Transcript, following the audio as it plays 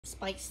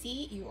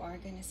spicy, you are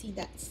gonna see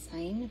that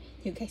sign.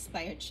 You guys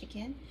buy your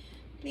chicken,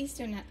 please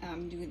do not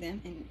do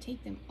them and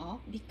take them off,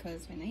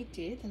 because when I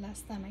did the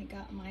last time I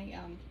got my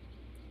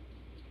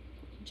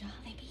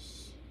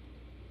Jollibee,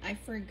 I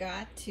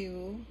forgot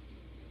to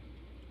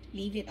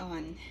leave it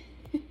on.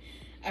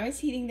 I was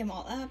heating them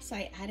all up, so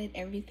I added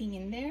everything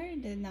in there,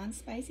 the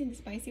non-spicy and the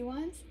spicy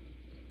ones.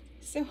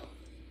 So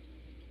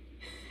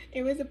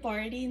it was a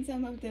party, and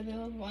some of the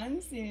little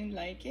ones didn't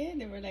like it.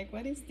 They were like,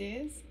 what is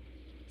this?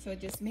 So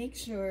just make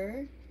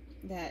sure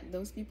that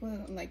those people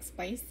that don't like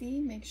spicy,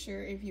 make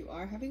sure if you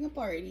are having a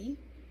party,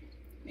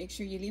 make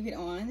sure you leave it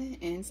on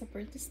and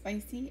separate the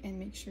spicy, and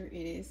make sure it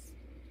is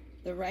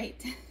the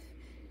right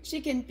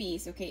chicken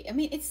piece. Okay, I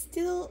mean, it's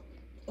still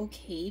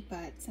okay,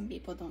 but some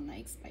people don't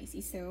like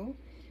spicy, so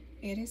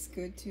it is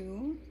good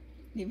to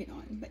leave it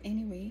on. But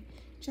anyway,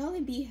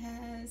 Jollibee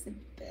has the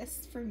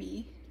best for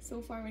me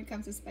so far when it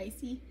comes to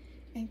spicy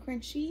and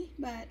crunchy,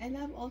 but I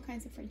love all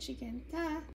kinds of fried chicken. Ta!